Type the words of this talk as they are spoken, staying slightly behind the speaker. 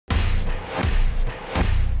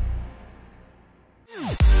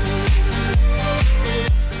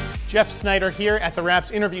Jeff Sneider here at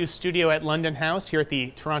TheWrap's interview studio at London House here at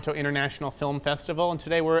the Toronto International Film Festival. And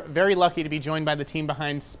today we're very lucky to be joined by the team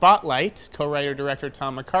behind Spotlight, co-writer-director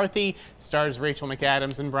Tom McCarthy, stars Rachel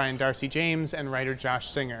McAdams and Brian Darcy James, and writer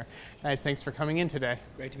Josh Singer. Guys, thanks for coming in today.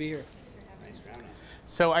 Great to be here.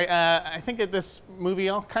 So I think that this movie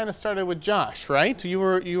all kind of started with Josh, right? Did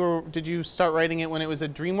you start writing it when it was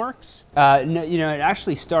at DreamWorks? No, it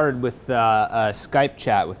actually started with a Skype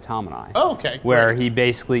chat with Tom and I. Oh, okay. Where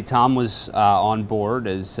Tom was on board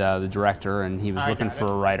as the director, and he was looking for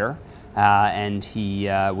a writer.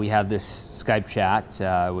 We had this Skype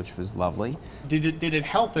chat, which was lovely. Did it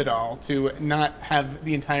help at all to not have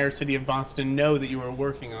the entire city of Boston know that you were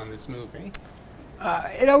working on this movie?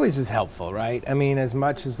 It always is helpful, right? I mean, as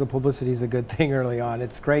much as the publicity is a good thing early on,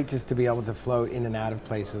 it's great just to be able to float in and out of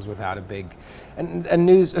places without a big... And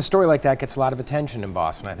a story like that gets a lot of attention in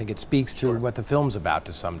Boston. I think it speaks to what the film's about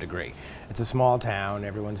to some degree. It's a small town,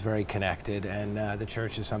 everyone's very connected, and the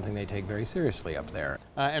church is something they take very seriously up there.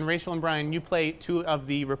 And Rachel and Brian, you play two of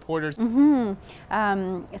the reporters.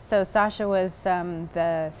 Mm-hmm. So Sasha was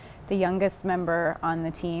the youngest member on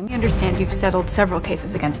the team. I understand you've settled several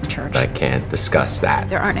cases against the church. I can't discuss that.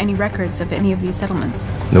 There aren't any records of any of these settlements.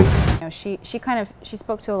 Nope. She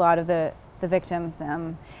spoke to a lot of the victims.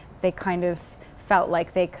 They kind of felt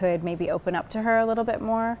like they could maybe open up to her a little bit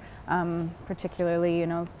more, particularly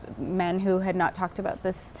men who had not talked about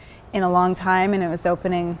this in a long time, and it was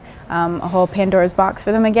opening a whole Pandora's box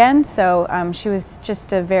for them again. So she was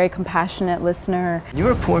just a very compassionate listener.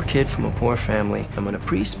 You're a poor kid from a poor family, and when a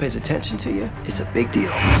priest pays attention to you, it's a big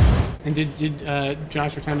deal. And did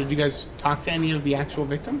Josh or Tom, did you guys talk to any of the actual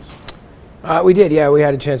victims? We did, yeah. We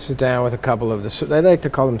had a chance to sit down with a couple of they like to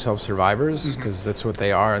call themselves survivors, because that's what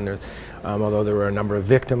they are. And although there were a number of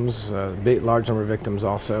victims, large number of victims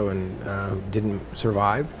also, and who didn't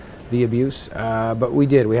survive the abuse, but we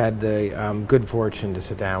did. We had the good fortune to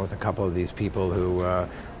sit down with a couple of these people who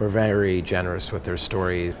were very generous with their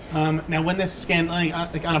stories. Now, when this scandal,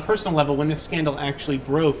 like on a personal level, when this scandal actually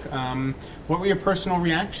broke, what were your personal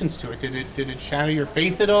reactions to it? Did it shatter your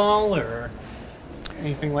faith at all, or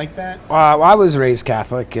anything like that? I was raised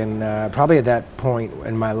Catholic, and probably at that point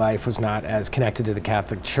in my life was not as connected to the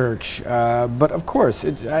Catholic Church. But of course,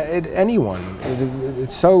 it's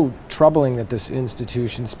so troubling that this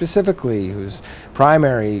institution, specifically whose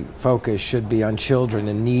primary focus should be on children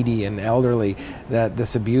and needy and elderly, that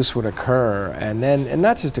this abuse would occur, and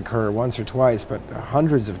not just occur once or twice, but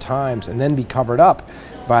hundreds of times, and then be covered up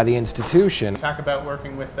by the institution. Talk about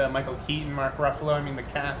working with Michael Keaton, Mark Ruffalo, I mean the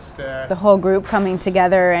cast. The whole group coming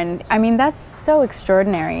together, and I mean that's so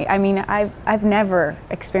extraordinary. I mean I've never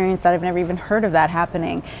experienced that, I've never even heard of that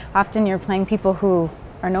happening. Often you're playing people who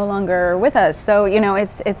are no longer with us, so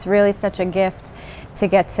it's really such a gift to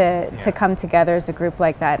get to come together as a group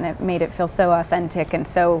like that, and it made it feel so authentic and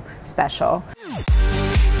so special.